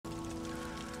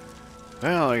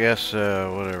Well, I guess,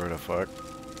 whatever the fuck.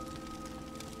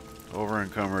 Over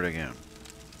encumbered again.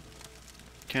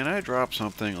 Can I drop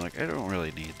something? Like, I don't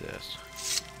really need this.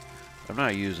 I'm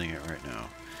not using it right now.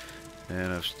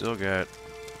 And I've still got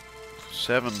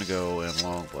 7 to go in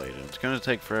long blade. And it's going to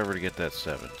take forever to get that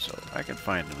 7. So I can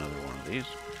find another one of these.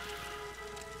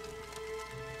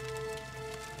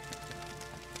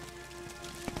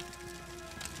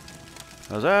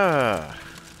 Huzzah!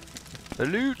 The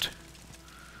loot!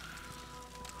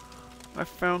 I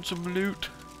found some loot.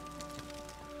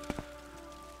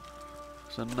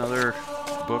 It's another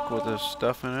book with this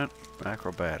stuff in it.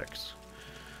 Acrobatics.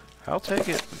 I'll take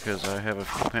it because I have a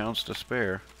few pounds to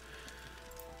spare.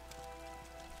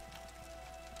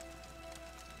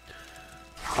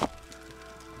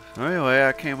 Anyway,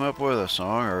 I came up with a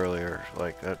song earlier.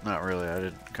 Like, not really, I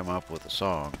didn't come up with a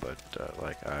song, but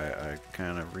like I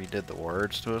kind of redid the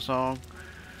words to a song.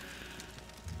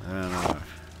 And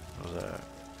was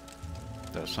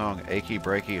that song Achy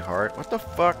Breaky Heart? What the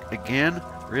fuck? Again?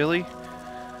 Really?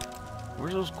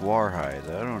 Where's those guar hides?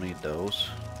 I don't need those.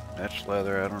 Etched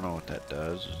leather, I don't know what that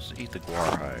does. Just eat the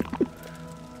guar hide.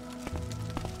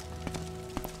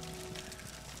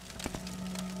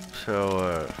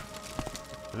 So,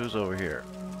 who's over here?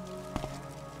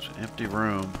 It's an empty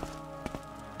room.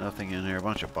 Nothing in here. A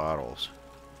bunch of bottles.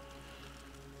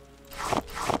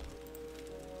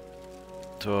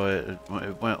 So it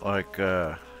went like,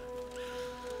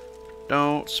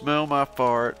 don't smell my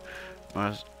fart.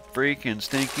 My freaking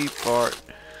stinky fart.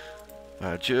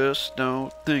 I just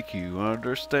don't think you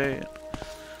understand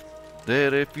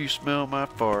that if you smell my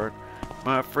fart,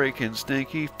 my freaking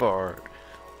stinky fart,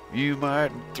 you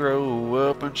might throw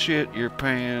up and shit your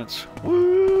pants.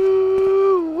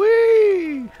 Woo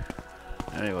wee!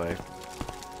 Anyway,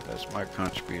 that's my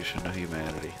contribution to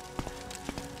humanity.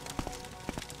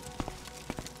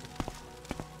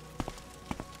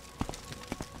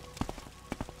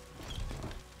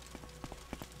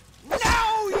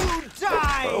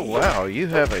 Oh wow, you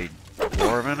have a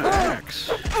dwarven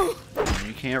axe. And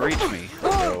you can't reach me,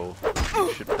 so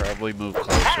you should probably move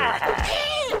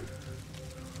closer.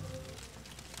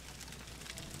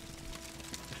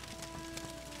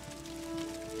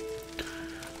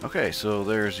 Okay, so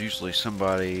there's usually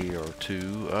somebody or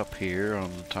two up here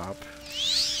on the top.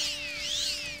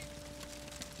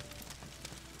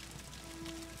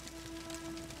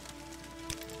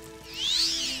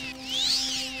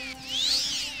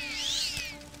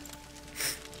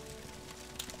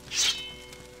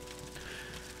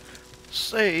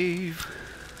 Save,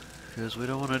 because we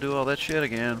don't want to do all that shit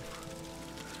again.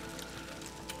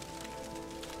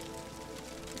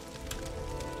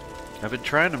 I've been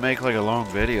trying to make like a long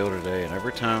video today, and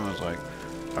every time I was like,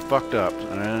 I fucked up,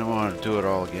 and I didn't want to do it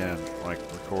all again, like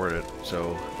record it,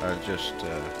 so I just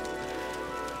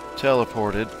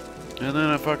teleported, and then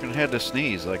I fucking had to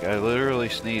sneeze. Like, I literally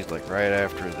sneezed like right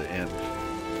after the end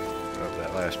of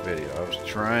that last video. I was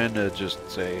trying to just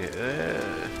say,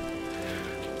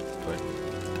 but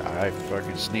I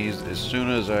fucking sneezed as soon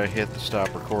as I hit the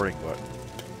stop recording button.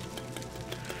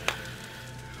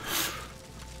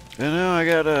 And now I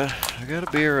got a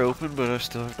beer open, but I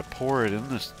still have to pour it in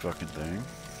this fucking thing.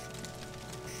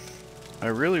 I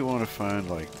really want to find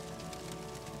like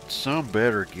some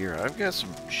better gear. I've got some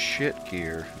shit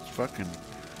gear. It's fucking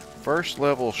first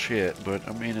level shit, but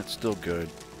I mean it's still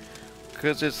good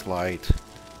because it's light.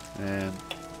 And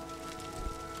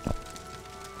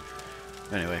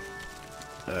anyway,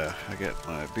 I got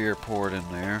my beer poured in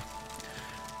there,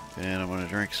 and I'm gonna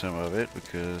drink some of it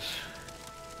because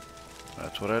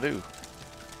that's what I do.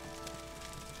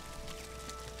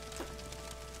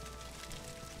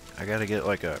 I gotta get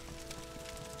like a,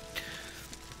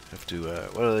 have to,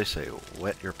 what do they say?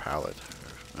 Wet your palate.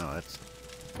 No, that's,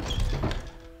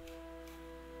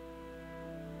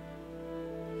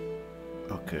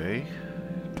 okay,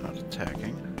 not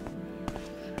attacking.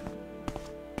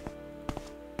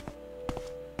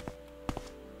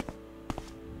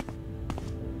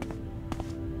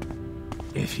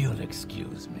 If you'll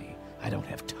excuse me, I don't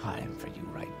have time for you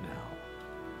right now.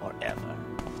 Or ever.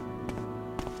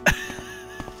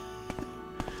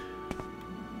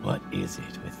 What is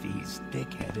it with these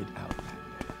thick-headed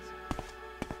outlanders?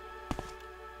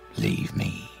 Leave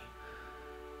me.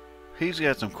 He's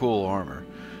got some cool armor,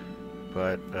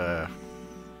 but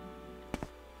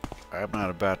I'm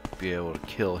not about to be able to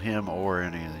kill him or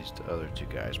any of these other two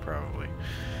guys, probably.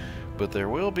 But there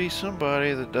will be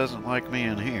somebody that doesn't like me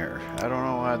in here. I don't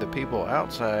know why the people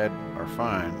outside are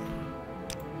fine.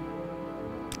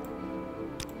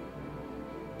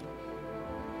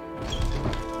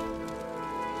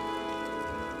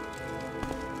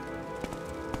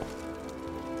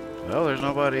 Well, there's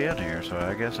nobody in here, so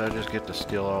I guess I just get to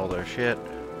steal all their shit.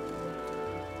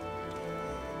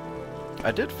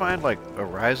 I did find, like, a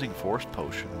Rising Force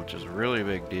potion, which is a really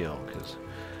big deal, because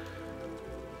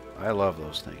I love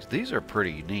those things. These are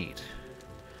pretty neat,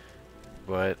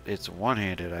 but it's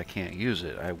one-handed. I can't use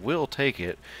it. I will take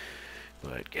it,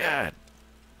 but god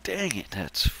dang it,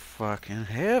 that's fucking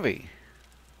heavy.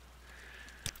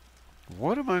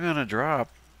 What am I gonna drop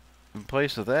in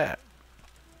place of that?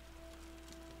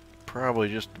 Probably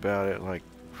just about it. Like,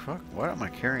 fuck, why am I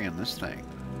carrying this thing?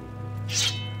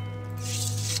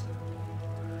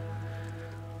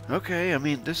 Okay, I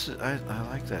mean, this is, I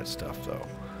like that stuff, though.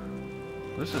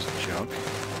 This is junk.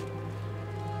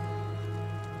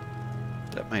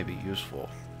 That may be useful.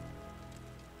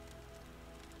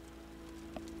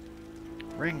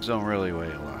 Rings don't really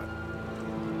weigh a lot.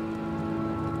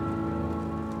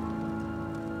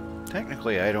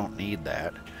 Technically, I don't need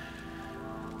that.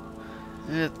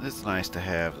 It's nice to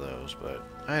have those, but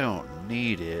I don't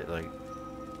need it. Like,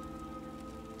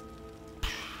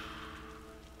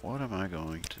 what am I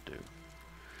going to do?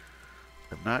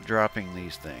 I'm not dropping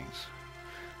these things.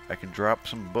 I can drop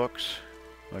some books.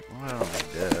 Like, well, I don't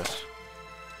need this.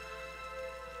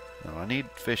 No, I need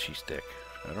fishy stick.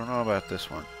 I don't know about this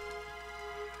one.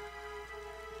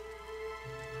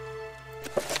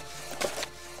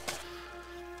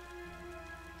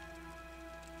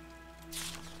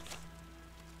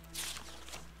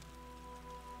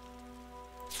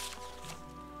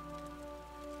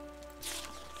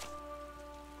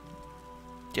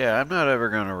 Yeah, I'm not ever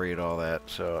going to read all that,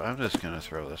 so I'm just going to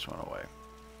throw this one away.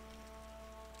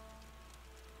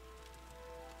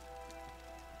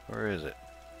 Where is it?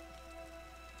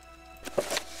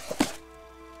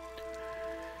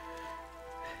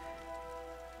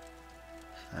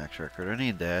 Snacks record, I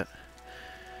need that.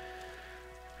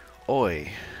 Oi.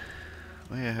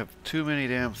 We have too many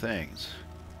damn things.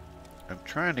 I'm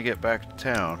trying to get back to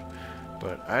town,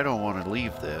 but I don't want to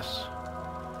leave this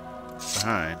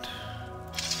behind.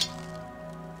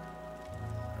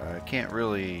 I can't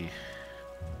really...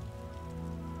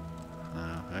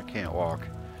 No, I can't walk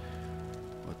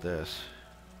with this.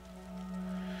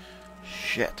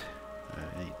 Shit.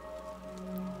 I need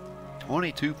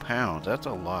 22 pounds. That's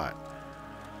a lot.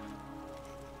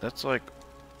 That's like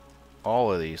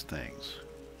all of these things.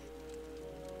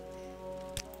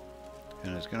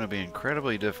 And it's going to be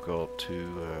incredibly difficult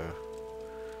to...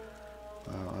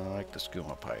 I like the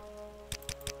skooma pipe.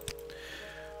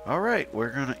 Alright,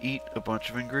 we're going to eat a bunch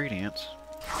of ingredients.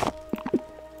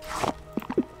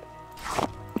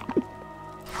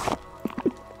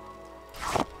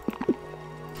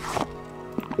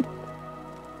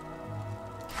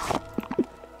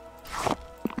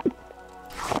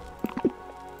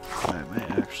 I may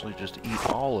actually just eat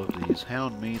all of these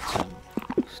hound meats and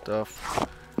stuff.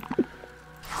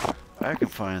 I can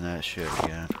find that shit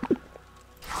again.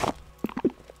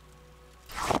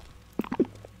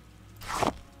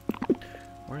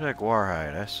 Where's that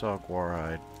guarhide? I saw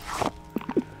guarhide.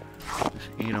 Just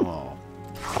eat them all.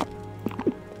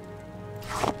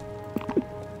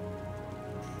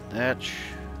 Netch.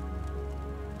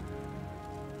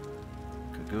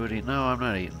 Kagooti. No, I'm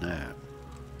not eating that.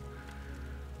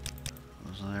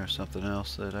 Wasn't there something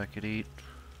else that I could eat?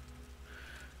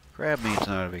 Crab meat's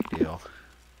not a big deal.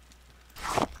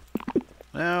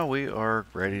 Now we are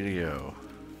ready to go.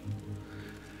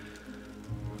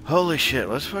 Holy shit,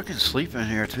 let's fucking sleep in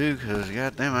here too, cause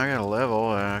goddamn I got a level.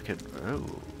 I could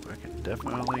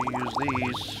definitely use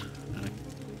these.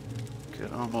 I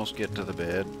could almost get to the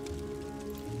bed.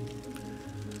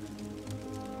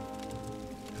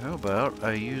 How about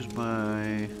I use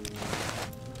my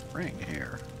ring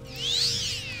here?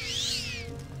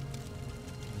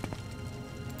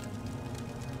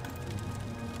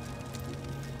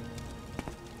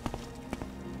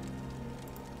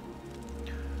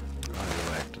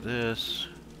 This,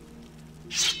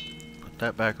 put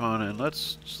that back on, and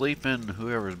let's sleep in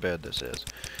whoever's bed this is.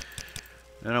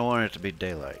 And I want it to be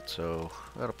daylight, so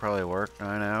that'll probably work.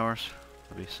 9 hours.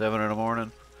 It'll be 7 in the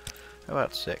morning. How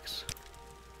about 6?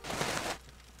 I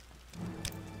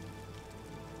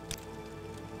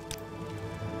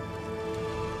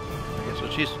guess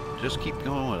we'll just keep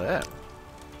going with that.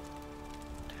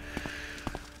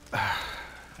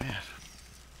 Man.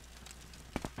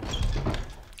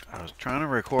 I was trying to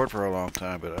record for a long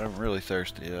time, but I'm really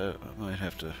thirsty. I might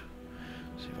have to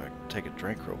see if I can take a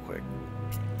drink real quick.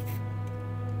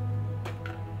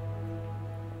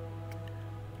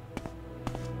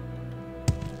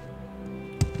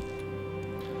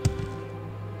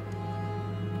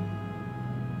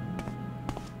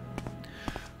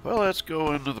 Well, let's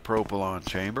go into the propylon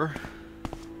chamber.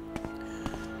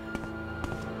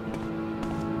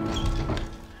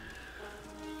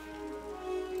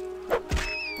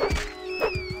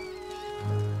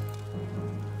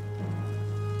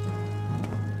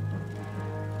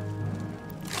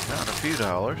 few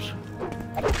dollars.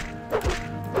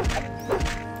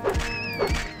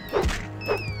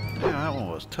 Yeah, that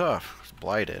one was tough. It's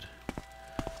blighted.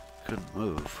 Couldn't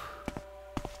move.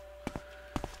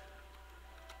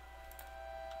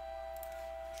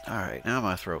 Alright, now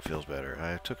my throat feels better.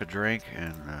 I took a drink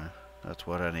and that's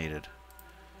what I needed.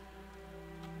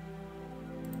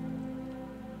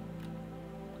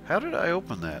 How did I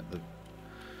open that?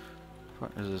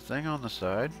 Is the thing on the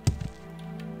side?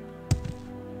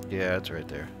 Yeah, it's right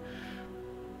there.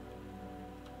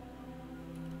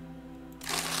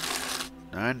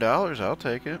 $9, I'll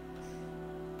take it.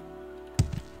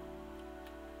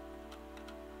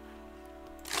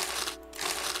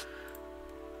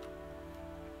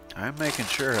 I'm making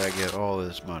sure I get all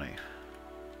this money.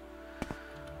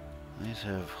 These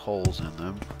have holes in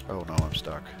them. Oh no, I'm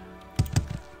stuck.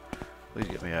 Please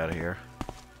get me out of here.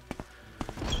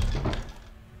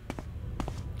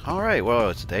 Alright,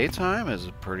 well, it's daytime. It's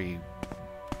a pretty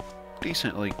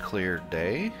decently clear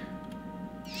day.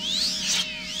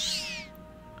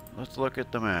 Let's look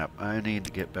at the map. I need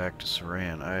to get back to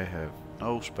Saran. I have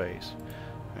no space.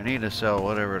 I need to sell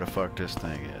whatever the fuck this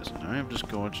thing is. And I'm just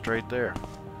going straight there.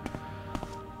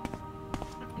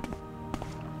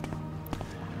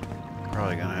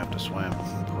 Probably gonna have to swim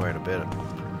quite a bit.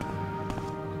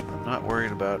 I'm not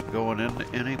worried about going into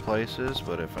any places,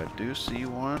 but if I do see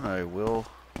one, I will,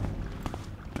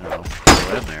 you know,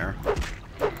 go in there.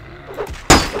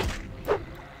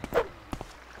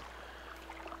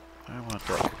 I want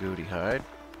that Kagouti hide.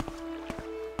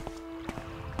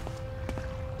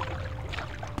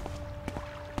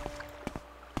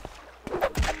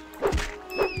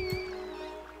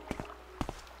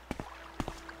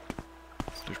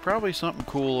 There's probably something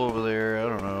cool over there. I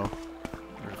don't know.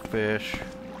 There's fish.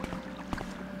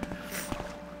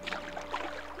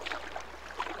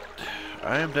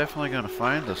 I am definitely going to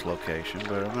find this location,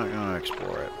 but I'm not going to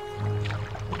explore it.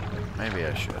 Maybe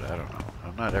I should. I don't know.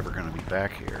 I'm not ever going to be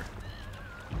back here.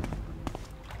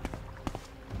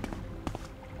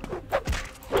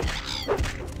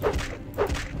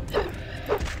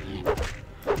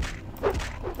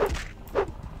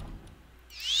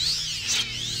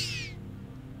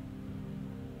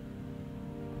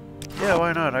 Yeah,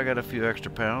 why not? I got a few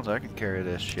extra pounds. I can carry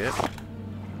this shit.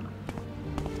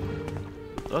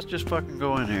 Let's just fucking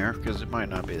go in here, because it might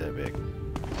not be that big.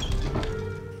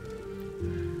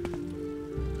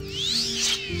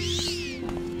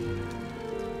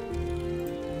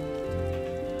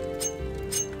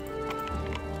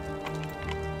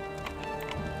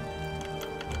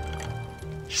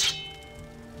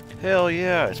 Hell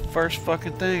yeah, it's first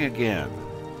fucking thing again.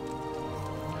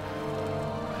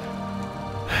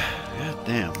 God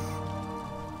damn.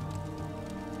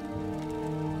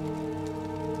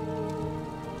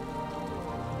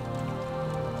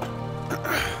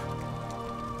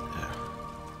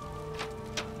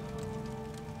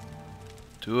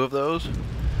 Two of those?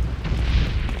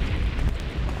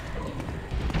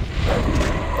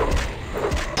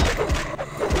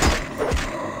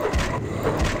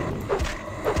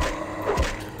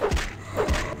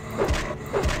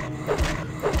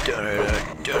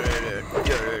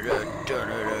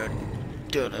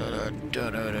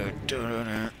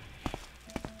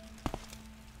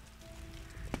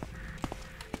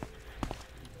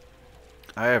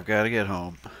 I have got to get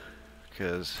home,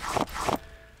 because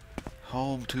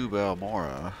home to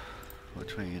Balmora,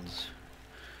 which means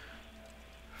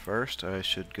first I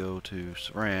should go to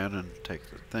Saran and take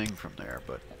the thing from there,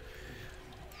 but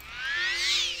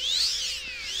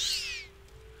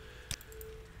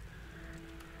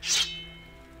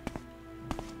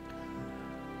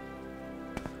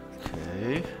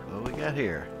okay, what we got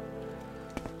here?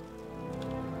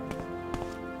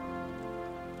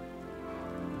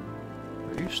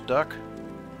 Are you stuck?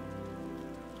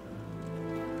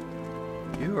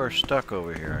 You are stuck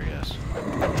over here, I guess.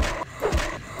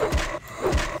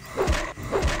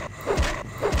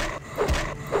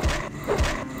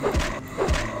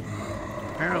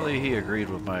 Apparently he agreed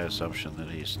with my assumption that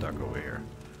he's stuck over here.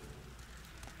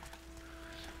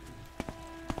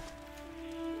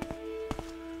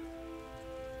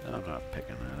 I'm not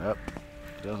picking that up.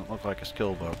 It doesn't look like a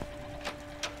skill bug.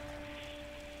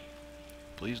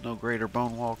 Please no greater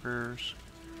bone walkers.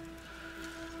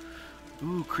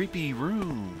 Ooh, creepy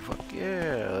room. Fuck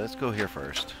yeah. Let's go here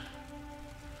first.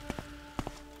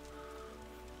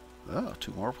 Oh,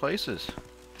 two more places.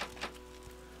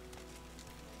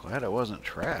 Glad I wasn't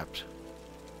trapped.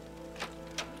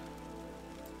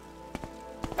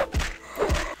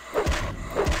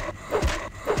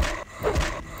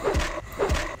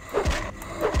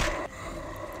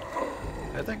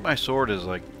 I think my sword is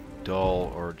like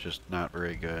dull or just not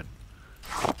very good.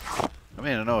 I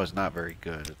mean, I know it's not very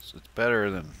good. It's better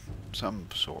than some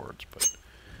swords, but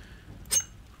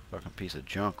fucking piece of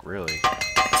junk, really.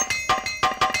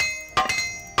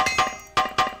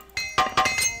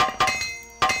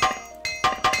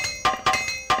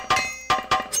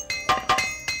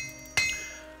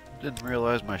 Didn't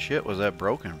realize my shit was that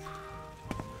broken.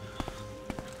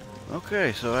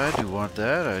 Okay, so I do want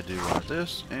that. I do want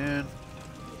this, and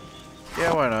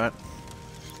yeah, why not?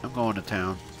 I'm going to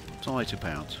town. It's only 2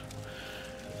 pounds.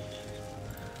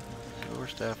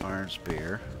 Quarterstaff iron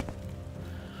spear.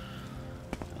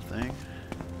 Nothing.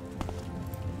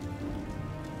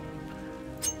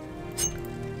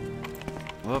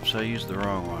 Whoops, I used the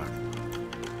wrong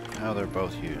one. Now they're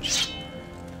both used.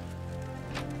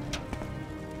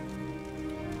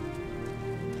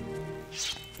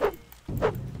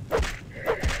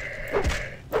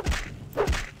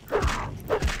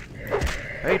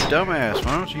 Hey, dumbass,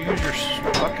 why don't you use your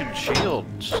fucking shield,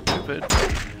 stupid?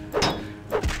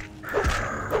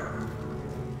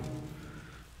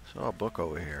 Saw a book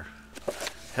over here.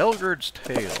 Helgerd's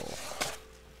Tale.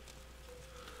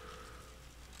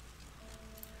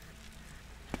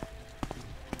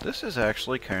 This is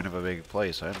actually kind of a big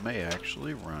place. I may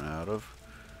actually run out of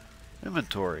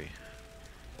inventory.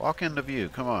 Walk into view,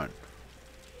 come on.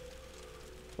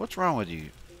 What's wrong with you?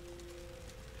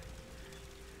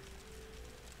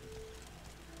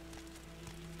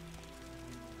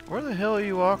 Where the hell are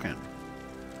you walking?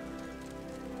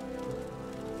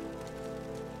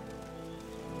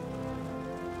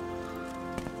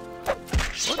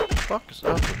 What the fuck is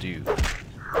up with you?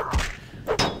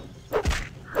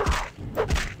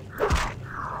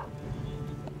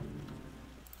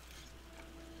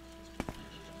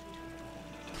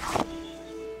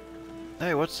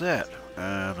 Hey, what's that?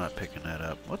 I'm not picking that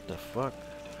up. What the fuck?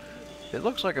 It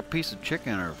looks like a piece of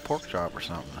chicken or pork chop or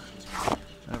something.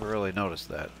 Never really noticed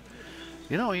that.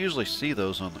 You don't usually see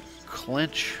those on the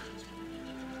clinch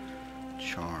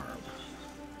charm.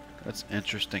 That's an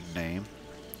interesting name.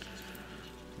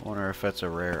 I wonder if that's a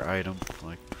rare item,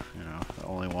 like, you know, the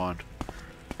only one.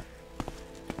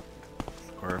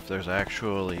 Or if there's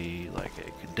actually like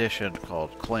a condition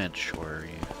called clinch where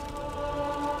you...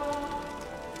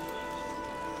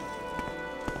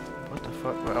 What the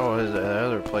fuck? Oh, the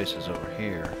other place is over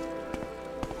here.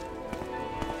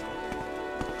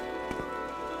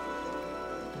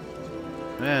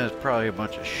 Yeah, there's probably a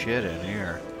bunch of shit in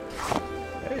here.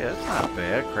 Hey, that's not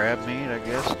bad. Crab meat, I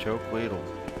guess. Chokeweed will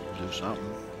do something.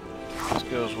 This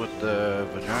goes with the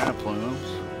vagina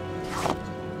plumes.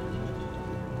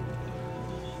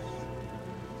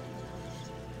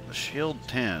 The shield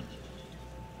 10.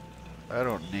 I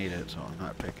don't need it, so I'm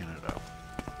not picking it up.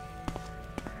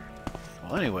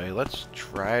 Well, anyway, let's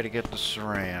try to get the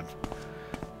Saran.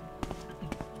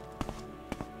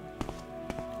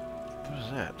 What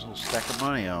is that? A little stack of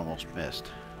money I almost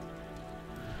missed.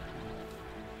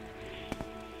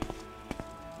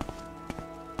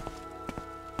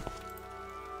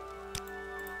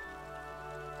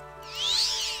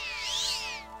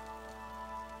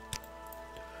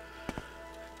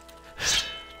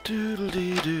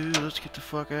 Doodle-dee-doo, let's get the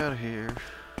fuck out of here.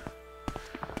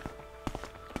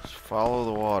 Let's follow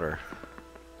the water.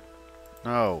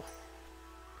 No.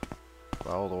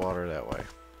 Follow the water that way.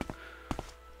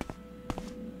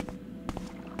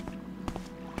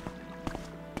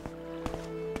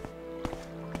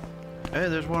 Hey,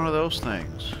 there's one of those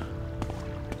things.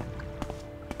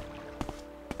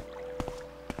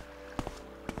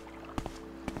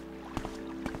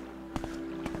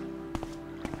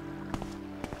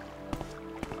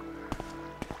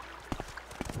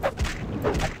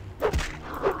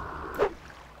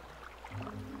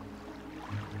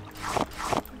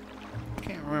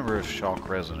 Can't remember if chalk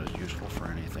resin is useful for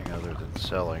anything other than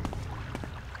selling.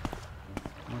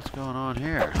 What's going on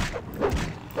here?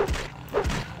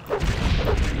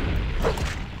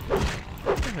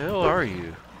 What the hell are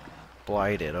you?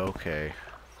 Blighted, okay.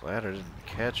 Glad I didn't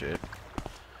catch it.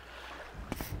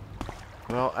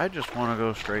 Well, I just want to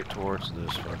go straight towards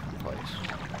this fucking place.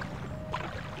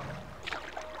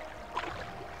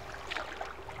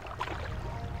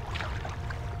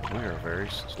 We are very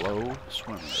slow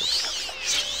swimmers.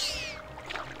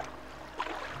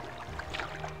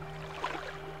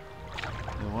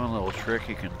 The one little trick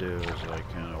you can do is like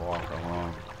kind of walk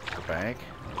along the bank.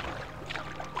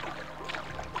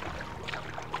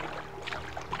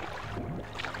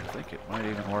 I think it might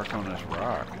even work on this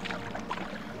rock.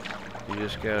 You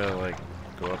just gotta like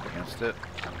go up against it.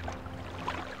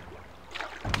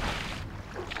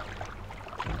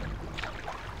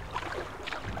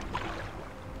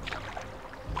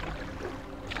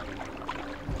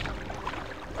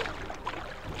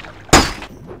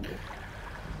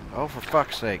 Oh, for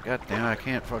fuck's sake. God damn, I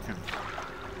can't fucking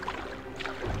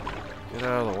get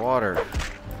out of the water.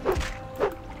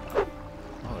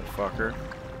 Motherfucker.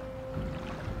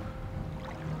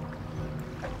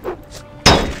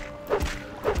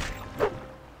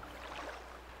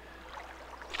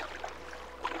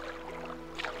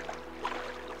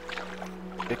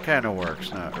 It kind of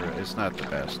works. Not really. It's not the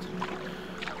best,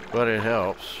 but it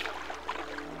helps.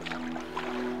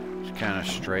 Just kind of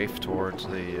strafe towards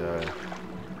the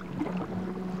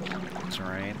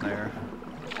terrain there.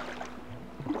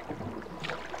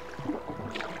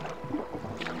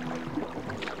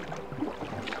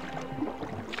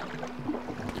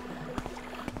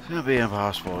 It's gonna be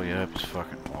impossible to get up this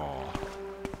fucking wall.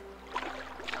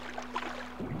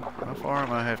 How far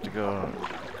am I have to go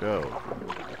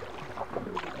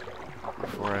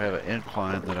before I have an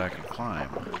incline that I can climb?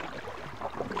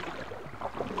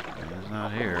 It's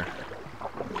not here.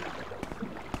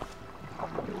 Oh,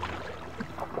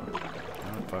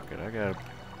 fuck it. I gotta...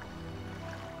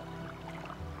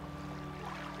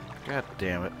 God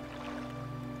damn it.